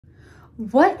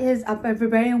What is up,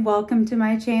 everybody, and welcome to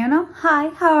my channel. Hi,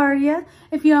 how are you?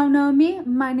 If you don't know me,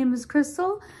 my name is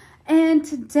Crystal, and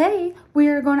today we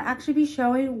are going to actually be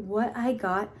showing what I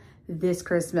got this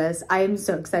Christmas. I am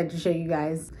so excited to show you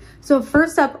guys. So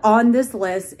first up on this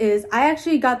list is I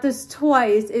actually got this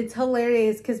twice. It's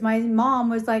hilarious because my mom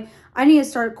was like, I need to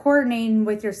start coordinating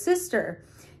with your sister,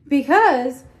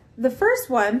 because the first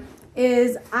one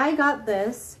is I got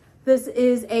this. This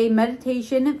is a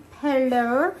meditation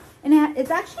pillow, and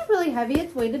it's actually really heavy.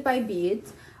 It's weighted by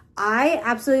beads. I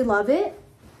absolutely love it,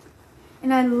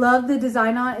 and I love the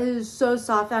design on it. It is so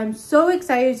soft. I'm so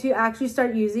excited to actually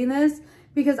start using this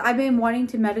because I've been wanting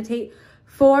to meditate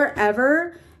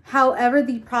forever. However,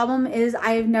 the problem is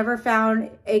I have never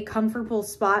found a comfortable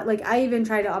spot. Like, I even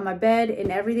tried it on my bed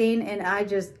and everything, and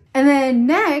and then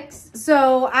next,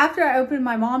 so after I opened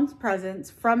my mom's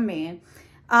presents from me,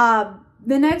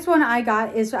 the next one I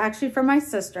got is actually from my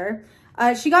sister.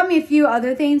 She got me a few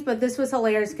other things, but this was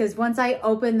hilarious because once I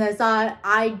opened this,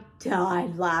 I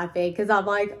died laughing because I'm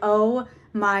like, oh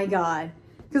my God.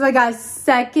 Because I got a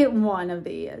second one of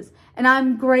these. And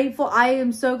I'm grateful. I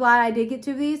am so glad I did get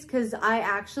two of these because I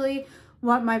actually,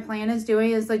 what my plan is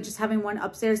doing is like just having one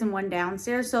upstairs and one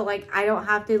downstairs. So like I don't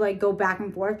have to like go back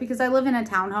and forth because I live in a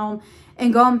townhome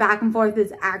and going back and forth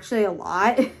is actually a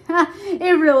lot.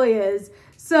 It really is.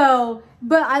 So,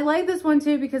 but I like this one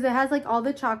too because it has like all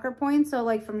the chakra points. So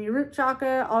like from your root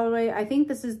chakra all the way, I think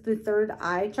this is the third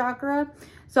eye chakra.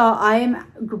 So I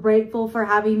am grateful for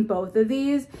having both of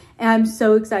these, and I'm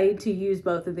so excited to use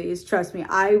both of these. Trust me,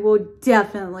 I will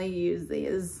definitely use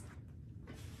these.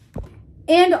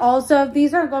 And also,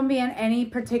 these aren't going to be in any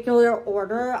particular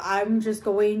order. I'm just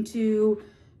going to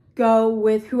go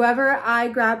with whoever I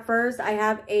grab first. I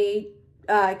have a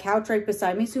couch right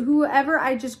beside me, so whoever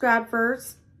I just grab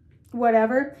first,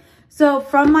 whatever. So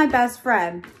from my best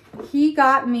friend, he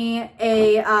got me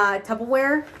a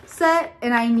Tupperware set,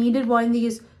 and I needed one of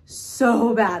these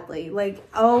so badly. Like,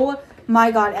 oh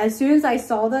my God, as soon as I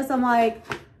saw this, I'm like,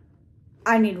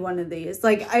 I need one of these.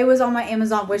 Like, I was on my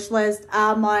Amazon wish list.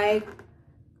 I'm like,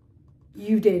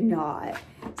 you did not.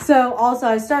 So also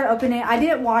I started opening it. I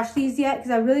didn't wash these yet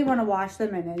because I really want to wash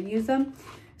them and then use them.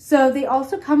 So they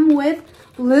also come with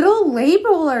little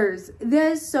labelers.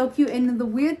 This is so cute. And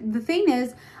the thing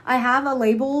is, I have a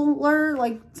labeler,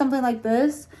 like something like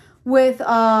this with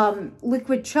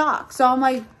liquid chalk. So I'm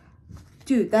like,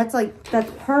 dude, that's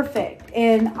perfect.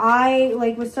 And I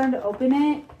like was starting to open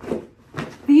it.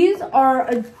 These are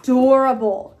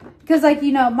adorable. Because like,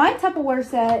 you know, my Tupperware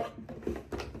set,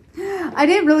 I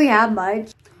didn't really have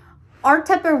much. Our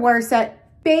Tupperware set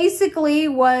basically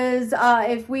was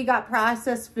if we got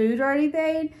processed food or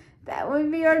anything, that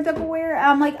would be our Tupperware.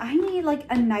 I'm like, I need like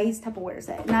a nice Tupperware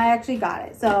set, and I actually got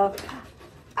it. So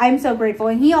I'm so grateful.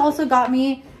 And he also got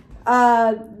me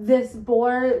this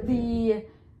board, the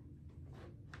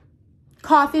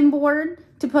coffin board,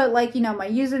 to put like, you know, my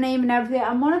username and everything.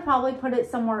 I'm gonna probably put it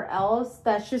somewhere else.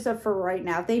 That's just a for right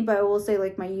now thing, but I will say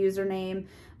like my username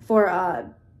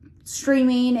for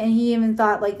streaming, and he even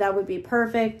thought like that would be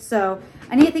perfect. So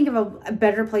I need to think of a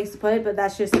better place to put it, but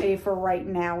that's just a for right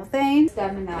now thing.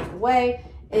 Stepping out of the way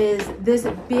is this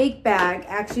big bag.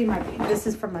 Actually, this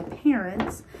is from my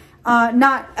parents.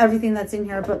 Not everything that's in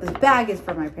here, but this bag is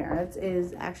from my parents. It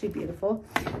is actually beautiful.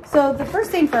 So the first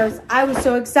thing first, I was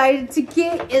so excited to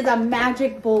get is a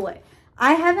magic bullet.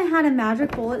 I haven't had a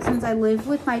magic bullet since I lived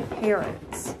with my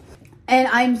parents. And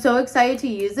I'm so excited to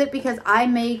use it because I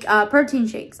make protein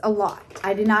shakes a lot.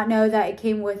 I did not know that it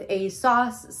came with a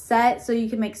sauce set, so you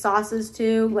can make sauces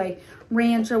too, like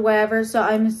ranch or whatever. So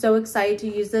I'm so excited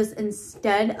to use this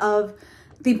instead of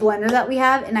the blender that we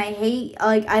have. And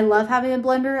I love having a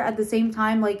blender. At the same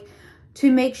time, like,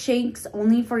 to make shakes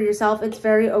only for yourself, it's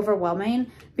very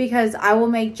overwhelming because I will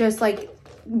make just like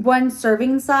one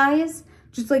serving size,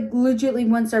 just like legitimately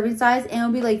one serving size, and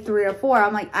it'll be like 3 or 4.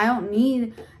 I'm like, I don't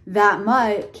need that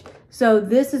much. So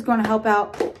this is going to help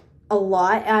out a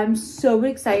lot, and I'm so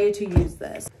excited to use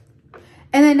this.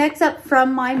 And then next up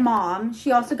from my mom,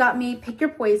 she also got me Pick Your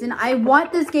Poison. I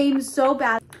want this game so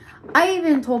bad. I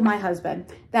even told my husband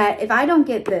that if I don't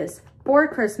get this for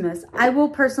Christmas, I will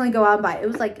personally go out and buy it. It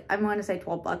was like, I'm going to say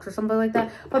 12 bucks or something like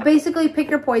that. But basically,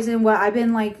 Pick Your Poison, what I've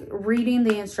been like reading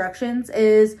the instructions,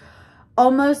 is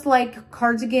almost like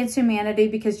Cards Against Humanity,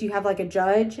 because you have like a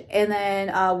judge, and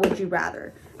then Would You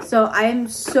Rather. So I'm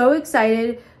so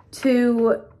excited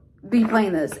to be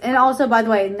playing this. And also, by the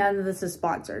way, none of this is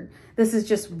sponsored. This is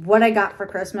just what I got for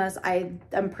Christmas.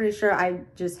 I'm pretty sure I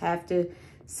just have to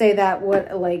say that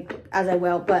as I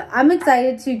will, but I'm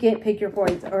excited to get Pick Your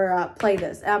Points or play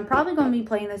this. I'm probably going to be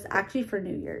playing this actually for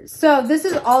New Year's. So this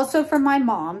is also from my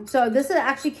mom. So this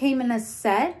actually came in a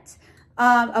set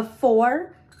of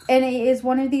 4, and it is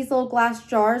one of these little glass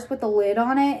jars with a lid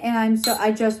on it. And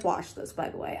I just washed this, by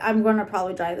the way. I'm going to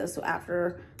probably dry this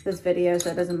after this video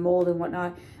so it doesn't mold and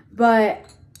whatnot. But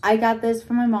I got this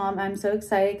from my mom. I'm so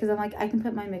excited because I'm like, I can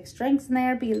put my mixed drinks in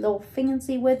there, be a little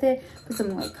fancy with it, put some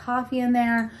like coffee in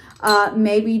there,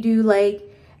 maybe do like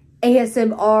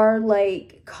ASMR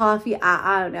like coffee.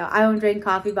 I don't know. I don't drink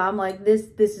coffee, but I'm like, this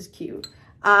is cute.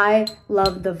 I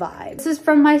love the vibe. This is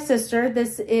from my sister.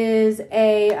 This is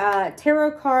a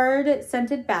tarot card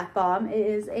scented bath bomb. It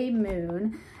is a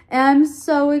moon. And I'm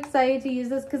so excited to use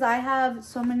this because I have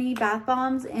so many bath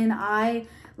bombs and I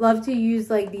love to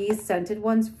use like these scented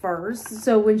ones first.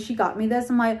 So when she got me this,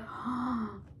 I'm like,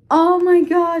 oh my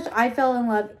gosh, I fell in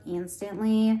love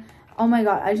instantly. Oh my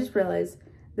God, I just realized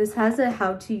this has a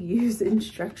how to use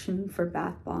instruction for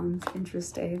bath bombs.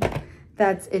 Interesting.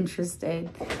 That's interesting.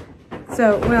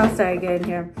 So what else did I get in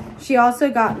here? She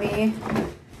also got me,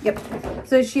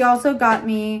 so she also got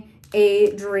me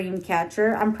a dream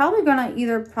catcher. I'm probably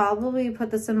gonna probably put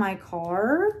this in my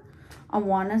car. I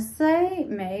wanna say,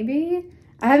 maybe.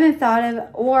 I haven't thought of,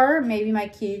 or maybe my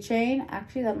keychain.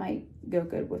 Actually, that might go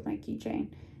good with my keychain.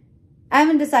 I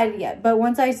haven't decided yet, but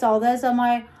once I saw this, I'm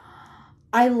like,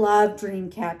 I love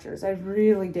dream catchers. I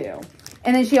really do.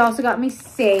 And then she also got me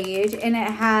sage, and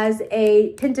it has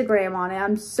a pentagram on it.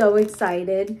 I'm so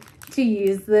excited to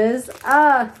use this.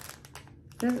 I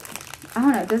don't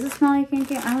know. Does it smell like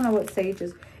anything? I don't know what sage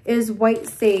is. It is white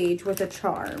sage with a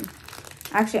charm.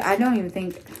 Actually, I don't even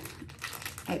think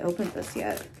I opened this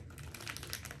yet.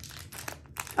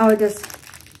 Oh, it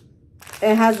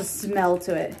has a smell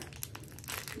to it.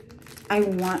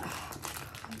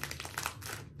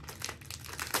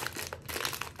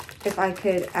 If I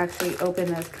could actually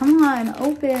open this. Come on,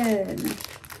 open.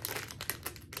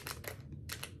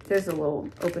 There's a little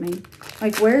opening.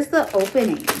 Like, where's the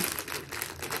opening?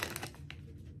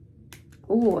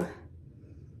 Ooh.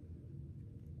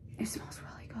 It smells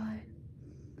really good.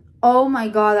 Oh my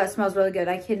God, that smells really good.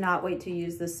 I cannot wait to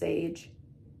use the sage.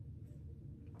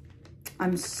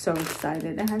 I'm so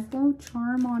excited. It has a little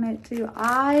charm on it too.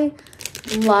 I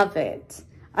love it.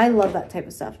 I love that type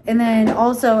of stuff. And then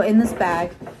also in this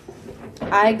bag,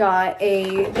 I got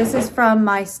this is from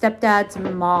my stepdad's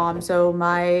mom. So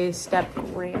my step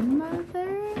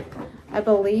grandmother, I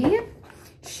believe.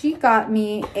 She got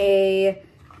me a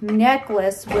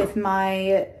necklace with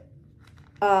my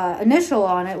initial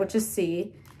on it, which is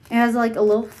C. It has like a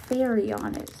little fairy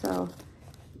on it. So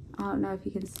I don't know if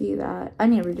you can see that. I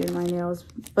need to redo my nails,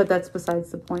 but that's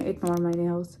besides the point. Ignore my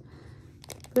nails.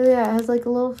 But yeah, it has like a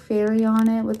little fairy on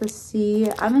it with a C.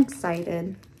 I'm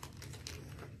excited.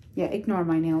 Yeah, ignore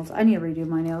my nails. I need to redo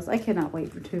my nails. I cannot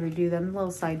wait to redo them.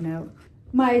 Little side note.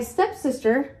 My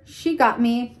stepsister, she got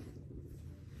me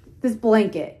this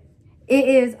blanket. It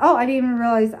is, oh, I didn't even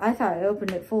realize. I thought I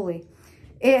opened it fully.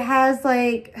 It has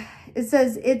like, it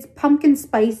says it's pumpkin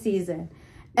spice season.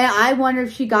 And I wonder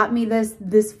if she got me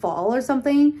this fall or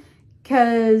something,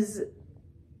 because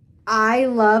I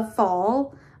love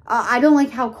fall. I don't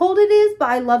like how cold it is, but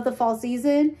I love the fall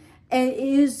season. And it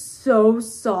is so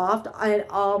soft.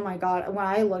 Oh my God. When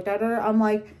I looked at her, I'm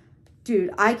like,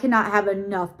 dude, I cannot have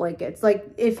enough blankets.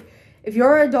 Like if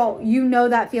you're an adult, you know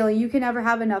that feeling. You can never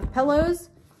have enough pillows.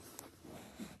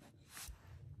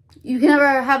 You can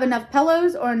never have enough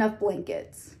pillows or enough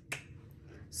blankets.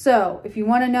 So if you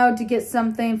want to know to get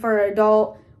something for an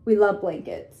adult, we love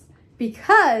blankets.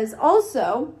 Because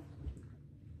also,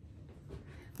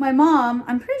 my mom,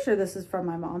 I'm pretty sure this is from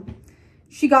my mom.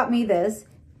 She got me this.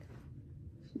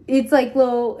 It's like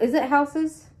little, is it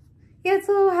houses? Yeah, it's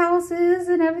little houses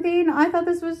and everything. I thought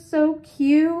this was so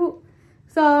cute.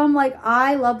 So I'm like,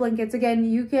 I love blankets.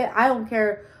 Again, I don't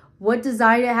care what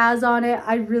design it has on it.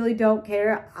 I really don't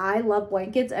care. I love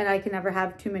blankets, and I can never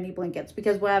have too many blankets,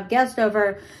 because when I have guests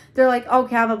over, they're like, oh,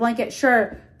 can I have a blanket?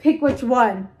 Sure. Pick which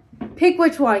one. Pick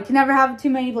which one. Can never have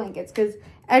too many blankets, because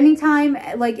anytime,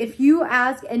 like if you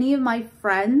ask any of my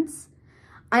friends,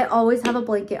 I always have a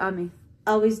blanket on me.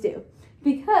 Always do.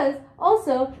 Because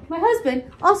also, my husband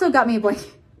also got me a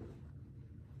blanket.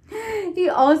 He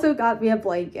also got me a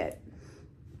blanket.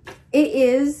 It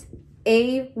is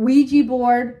a Ouija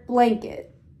board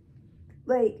blanket.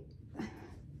 Like,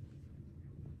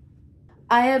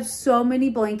 I have so many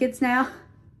blankets now.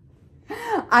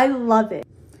 I love it.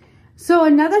 So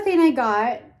another thing I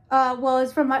got,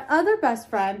 is from my other best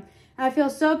friend. And I feel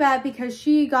so bad because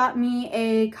she got me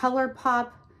a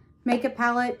ColourPop makeup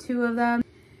palette, 2 of them.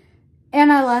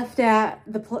 And I left at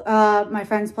my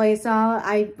friend's place.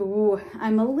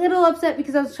 I'm a little upset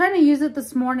because I was trying to use it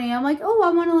this morning. I'm like, oh,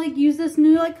 I want to like use this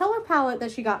new like color palette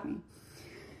that she got me.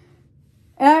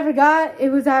 And I forgot it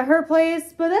was at her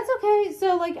place, but that's okay.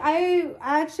 So like I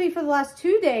actually for the last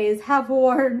 2 days have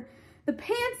worn the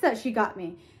pants that she got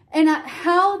me. And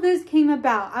how this came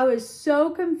about, I was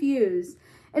so confused.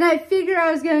 And I figured I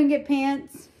was going to get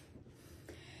pants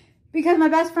because my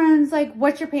best friend's like,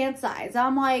 what's your pants size?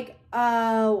 I'm like,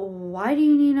 why do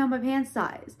you need to know my pants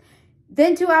size?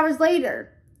 Then 2 hours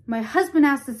later, my husband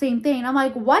asked the same thing. I'm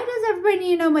like, why does everybody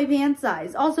need to know my pants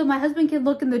size? Also, my husband can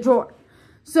look in the drawer.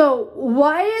 So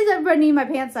why does everybody need my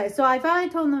pants size? So I finally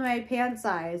told them my pants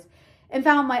size and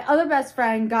found my other best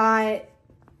friend got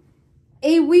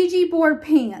a Ouija board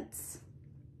pants.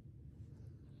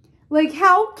 Like,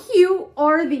 how cute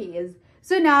are these?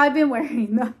 So now I've been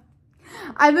wearing them.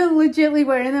 I've been legitimately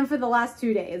wearing them for the last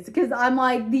 2 days because I'm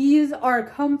like, these are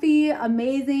comfy,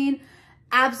 amazing.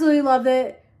 Absolutely love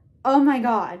it. Oh my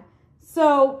God.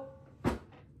 So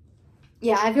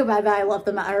yeah, I feel bad that I left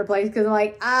them at her place because I'm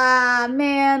like,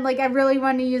 man, like I really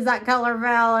want to use that color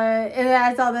palette. And then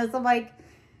I saw this, I'm like,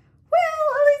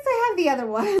 well, at least I have the other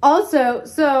one. Also,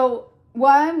 so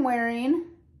what I'm wearing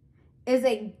is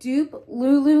a dupe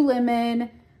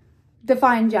Lululemon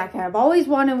Define jacket. I've always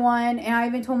wanted one, and I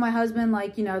even told my husband,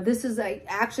 like, you know, this is like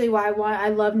actually what I want. I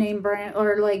love name brand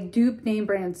or like dupe name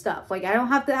brand stuff. Like, I don't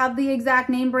have to have the exact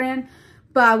name brand,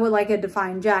 but I would like a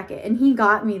Define jacket, and he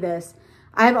got me this.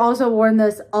 I've also worn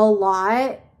this a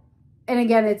lot, and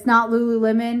again, it's not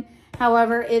Lululemon.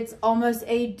 However, it's almost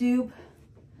a dupe.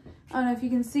 I don't know if you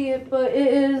can see it, but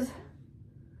it is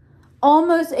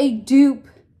almost a dupe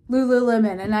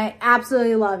Lululemon, and I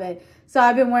absolutely love it. So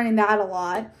I've been wearing that a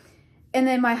lot. And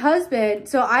then my husband,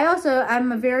 so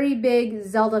I'm a very big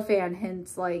Zelda fan,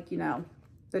 hence like, you know,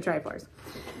 the Triforce.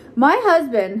 My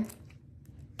husband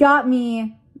got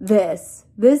me this.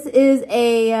 This is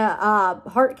a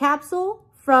heart capsule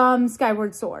from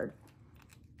Skyward Sword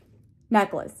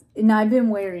necklace. And I've been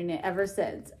wearing it ever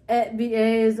since. It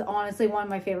is honestly one of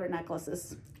my favorite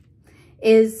necklaces.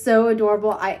 It is so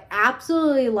adorable. I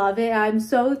absolutely love it. I'm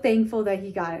so thankful that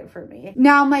he got it for me.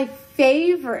 Now, my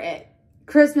favorite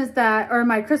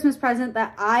my Christmas present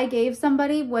that I gave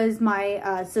somebody was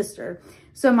my sister.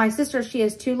 So my sister, she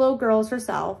has 2 little girls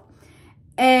herself.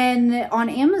 And on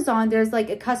Amazon, there's like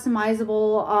a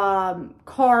customizable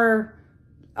car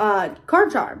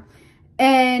charm.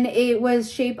 And it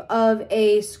was shape of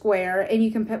a square, and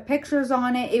you can put pictures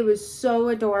on it. It was so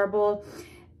adorable.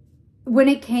 When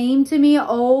it came to me,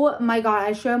 oh my God,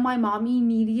 I showed my mom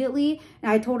immediately.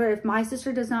 And I told her, if my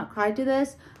sister does not cry to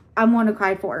this, I'm going to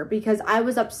cry for her, because I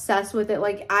was obsessed with it.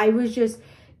 Like, I was just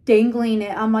dangling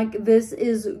it. I'm like, this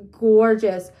is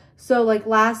gorgeous. So like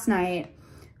last night,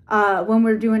 when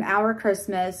we were doing our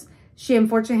Christmas, she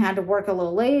unfortunately had to work a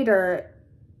little later.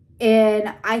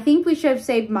 And I think we should have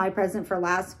saved my present for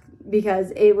last,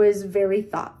 because it was very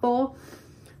thoughtful.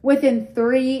 Within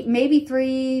maybe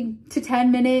 3 to 10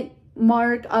 minute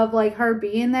mark of like her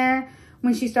being there,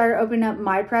 when she started opening up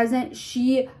my present,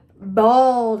 she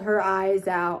bawled her eyes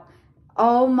out.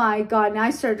 Oh my God. And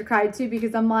I started to cry too,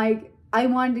 because I'm like, I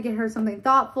wanted to get her something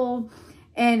thoughtful,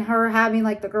 and her having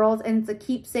like the girls, and it's a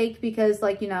keepsake because,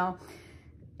 like, you know,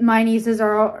 my nieces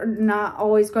are not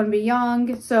always going to be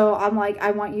young. So I'm like,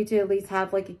 I want you to at least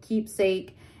have like a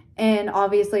keepsake, and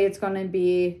obviously it's going to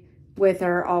be with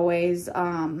her always.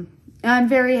 And I'm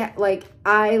very, like,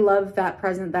 I love that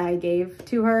present that I gave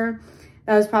to her.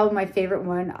 That was probably my favorite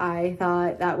one. I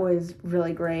thought that was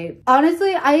really great.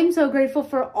 Honestly, I am so grateful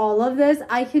for all of this.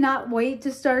 I cannot wait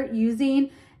to start using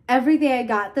everything I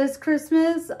got this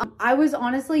Christmas. I was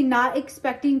honestly not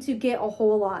expecting to get a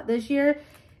whole lot this year,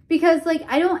 because like,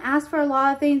 I don't ask for a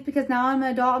lot of things, because now I'm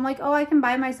an adult. I'm like, oh, I can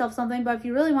buy myself something. But if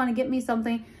you really want to get me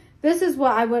something, this is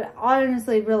what I would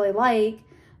honestly really like.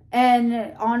 And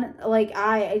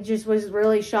I just was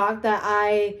really shocked that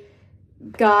I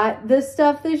got this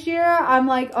stuff this year. I'm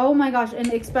like, oh my gosh.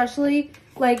 And especially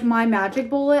like my magic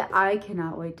bullet, I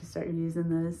cannot wait to start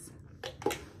using this.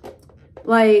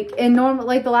 Like, in normal,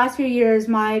 like the last few years,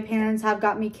 my parents have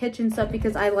got me kitchen stuff,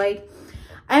 because I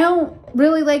don't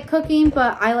really like cooking,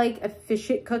 but I like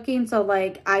efficient cooking. So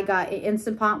like, I got an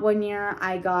Instant Pot one year,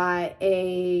 I got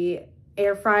a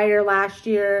air fryer last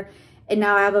year, and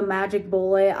now I have a magic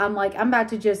bullet. I'm like, I'm about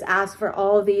to just ask for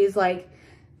all of these like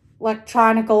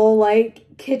electronical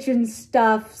like kitchen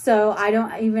stuff, so I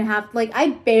don't even have, like, I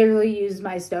barely use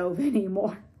my stove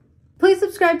anymore. Please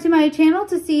subscribe to my channel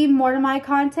to see more of my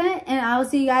content, and I will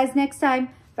see you guys next time.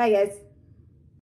 Bye guys.